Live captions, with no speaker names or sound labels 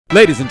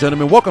Ladies and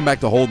gentlemen, welcome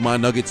back to Hold My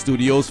Nugget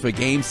Studios for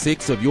Game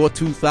 6 of your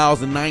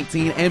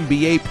 2019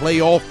 NBA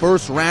Playoff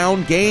First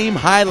Round Game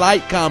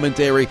Highlight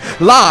Commentary.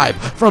 Live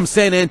from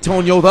San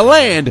Antonio, the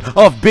land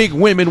of big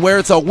women, where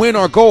it's a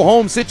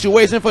win-or-go-home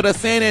situation for the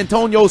San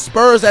Antonio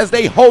Spurs as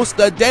they host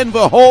the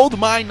Denver Hold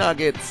My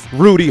Nuggets.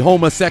 Rudy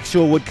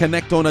Homosexual would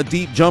connect on a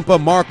deep jumper.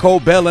 Marco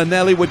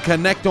Bellinelli would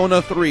connect on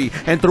a three.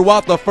 And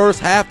throughout the first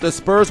half, the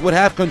Spurs would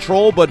have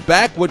control, but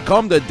back would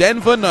come the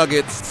Denver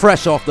Nuggets.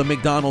 Fresh off the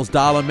McDonald's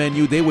dollar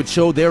menu, they would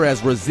show they're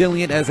as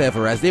resilient as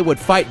ever, as they would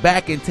fight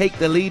back and take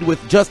the lead with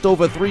just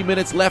over 3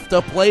 minutes left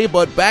to play,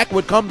 but back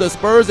would come the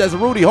Spurs as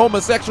Rudy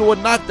Homosexual would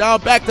knock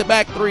down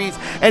back-to-back threes,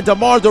 and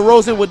DeMar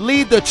DeRozan would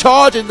lead the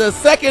charge in the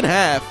second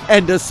half,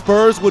 and the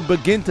Spurs would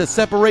begin to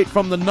separate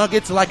from the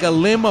Nuggets like a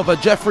limb of a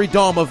Jeffrey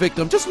Dahmer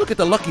victim. Just look at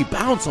the lucky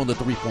bounce on the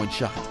three-point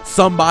shot.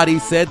 Somebody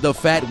said the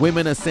fat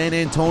women of San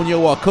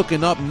Antonio are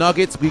cooking up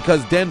Nuggets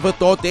because Denver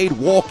thought they'd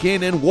walk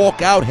in and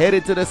walk out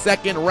headed to the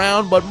second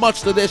round, but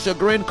much to their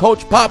chagrin,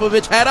 Coach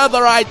Popovich had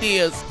other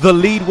ideas. The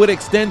lead would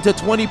extend to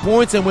 20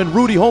 points, and when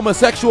Rudy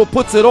Homosexual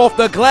puts it off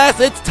the glass,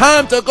 it's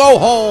time to go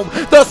home.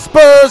 The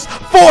Spurs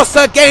force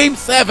a Game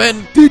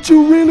 7. Did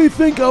you really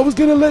think I was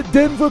gonna let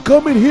Denver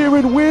come in here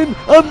and win?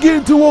 I'm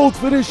getting too old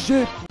for this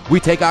shit. We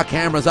take our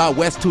cameras out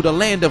west to the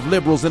land of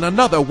liberals in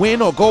another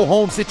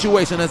win-or-go-home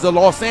situation as the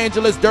Los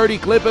Angeles Dirty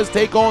Clippers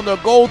take on the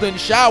Golden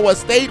Shower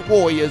State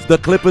Warriors. The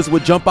Clippers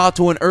would jump out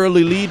to an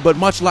early lead, but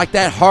much like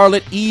that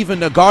harlot Eve in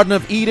the Garden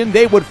of Eden,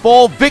 they would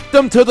fall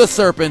victim to the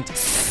serpent.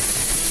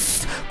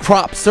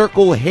 Crop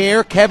circle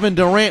hair, Kevin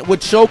Durant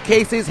would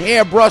showcase his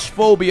hairbrush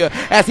phobia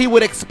as he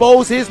would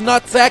expose his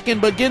nutsack and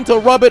begin to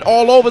rub it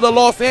all over the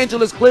Los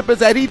Angeles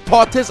Clippers as he'd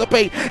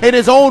participate in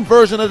his own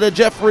version of the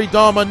Jeffrey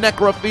Dahmer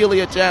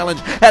necrophilia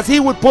challenge as he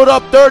would put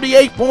up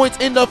 38 points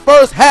in the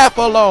first half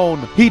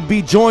alone. He'd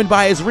be joined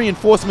by his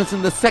reinforcements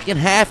in the second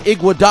half.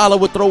 Iguodala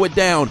would throw it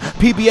down.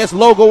 PBS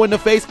logo in the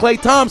face, Klay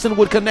Thompson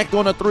would connect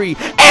on a three.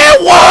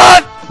 And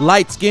what?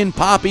 Light-skinned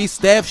Poppy,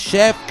 Steph,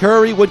 Chef,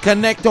 Curry would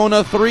connect on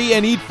a three,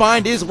 and he'd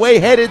find his way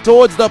headed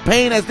towards the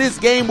paint as this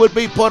game would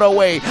be put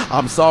away.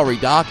 I'm sorry,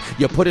 Doc,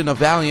 you put in a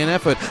valiant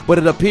effort, but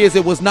it appears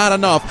it was not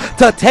enough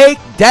to take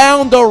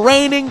down the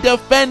reigning,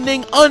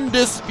 defending,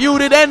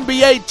 undisputed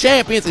NBA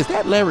champions. Is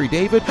that Larry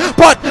David?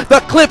 But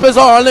the Clippers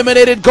are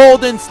eliminated.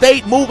 Golden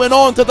State moving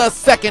on to the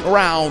second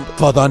round.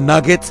 For the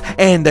Nuggets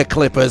and the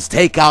Clippers,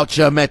 take out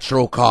your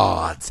Metro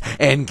cards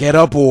and get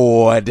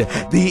aboard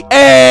the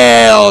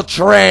L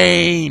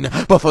train.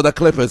 But for the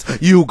Clippers,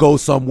 you go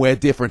somewhere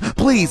different.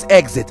 Please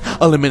exit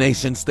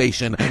Elimination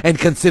Station and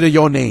consider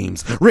your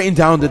names written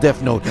down the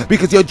death note,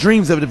 because your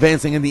dreams of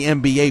advancing in the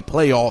NBA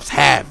playoffs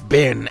have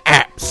been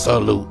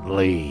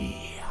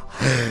absolutely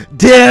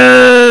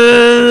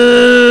deleted.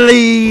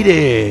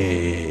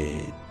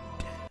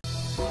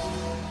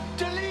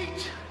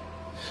 Delete!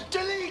 Delete!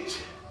 Delete!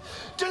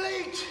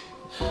 Delete!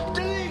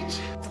 Delete,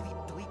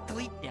 delete,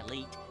 delete,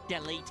 delete,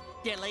 delete,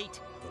 delete, delete,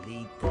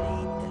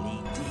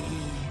 delete,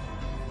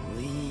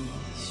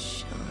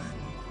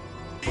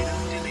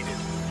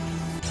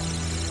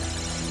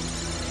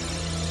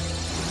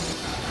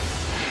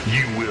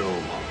 You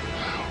will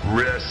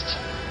rest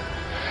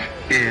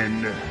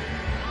in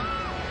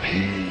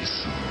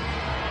peace.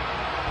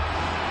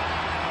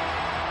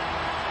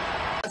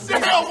 What the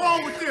hell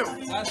wrong with them?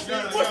 What's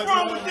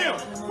wrong with them?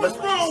 What's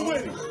wrong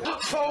with him?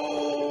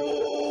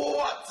 Oh,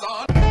 what's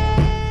on?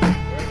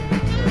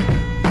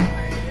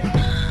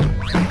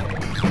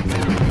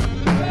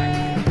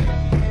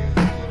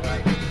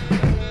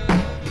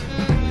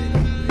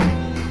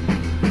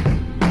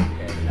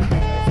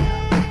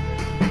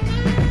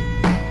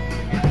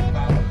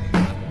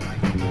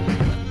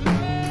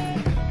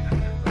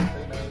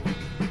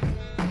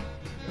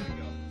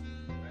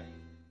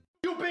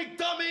 Big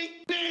dummy!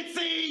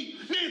 Nancy!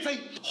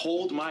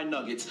 Hold my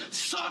nuggets.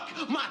 Suck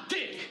my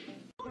dick!